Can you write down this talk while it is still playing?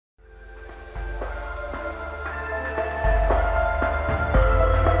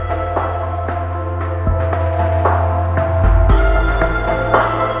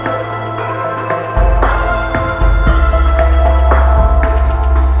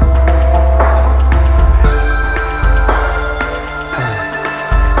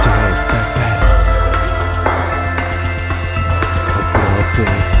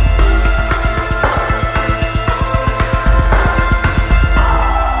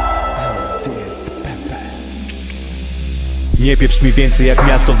Nie pieprz mi więcej jak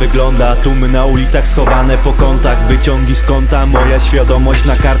miasto wygląda. Tłumy na ulicach schowane po kątach, wyciągi z kąta. Moja świadomość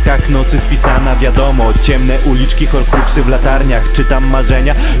na kartkach nocy spisana. Wiadomo, ciemne uliczki, horcruxy w latarniach. Czytam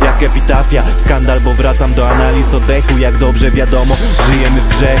marzenia jak epitafia. Skandal, bo wracam do analiz oddechu. Jak dobrze wiadomo, żyjemy w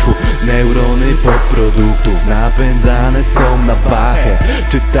grzechu. Neurony podproduktów napędzane są na pachę.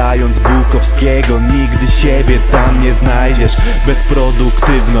 Czytając Bukowskiego, nigdy siebie tam nie znajdziesz.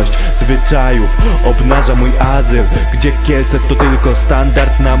 Bezproduktywność zwyczajów obnaża mój azyl, gdzie Kielce to tylko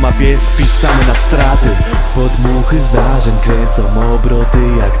standard na mapie spisany na straty. Podmuchy zdarzeń kręcą obroty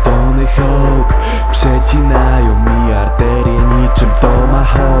jak Tony Hawk. Przecinają mi arterie niczym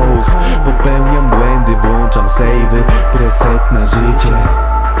tomahawk. Popełniam błędy, włączam save'y, preset na życie.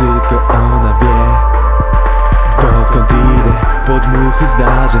 Tylko ona wie, dokąd idę. Podmuchy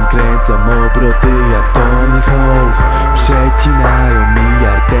zdarzeń kręcą obroty jak Tony Hawk. Przecinają mi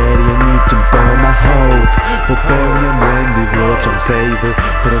arterie niczym tomahawk. Popełniam błędy, włączam save'y,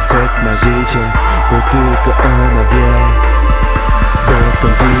 preset na życie. Bo tylko ona wie,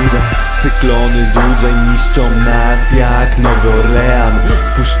 dokąd idę. Cyklony złudzeń niszczą nas jak Nowy Orlean.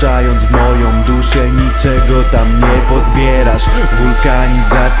 Wpuszczając w moją duszę, niczego tam nie pozbierasz.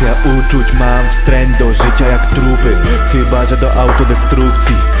 Wulkanizacja uczuć, mam wstręt do życia jak trupy. Chyba że do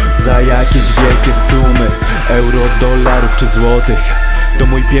autodestrukcji za jakieś wielkie sumy. Euro, dolarów czy złotych to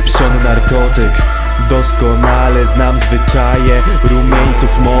mój pieprzony narkotyk. Doskonale znam zwyczaje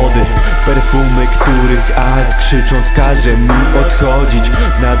rumieńców mody. Perfumy, których akt krzycząc każe mi odchodzić.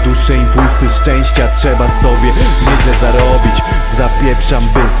 Na dłuższe impulsy szczęścia trzeba sobie nieźle zarobić. Zapieprzam,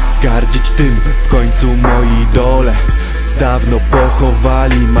 by gardzić tym, w końcu moi idole dawno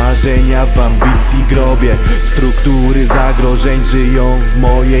pochowali marzenia w ambicji grobie. Struktury zagrożeń żyją w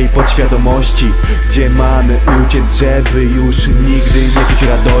mojej podświadomości, gdzie mamy uciec, żeby już nigdy nie czuć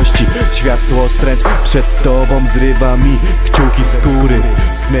radości. Światło wstręt przed tobą zrywa mi kciuki skóry.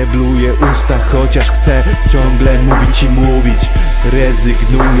 Knebluję usta, chociaż chcę ciągle mówić i mówić.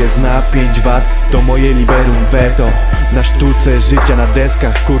 Rezygnuję z napięć wad, to moje liberum veto. Na sztuce życia na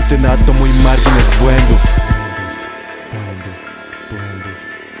deskach kurtyna to mój margines błędów.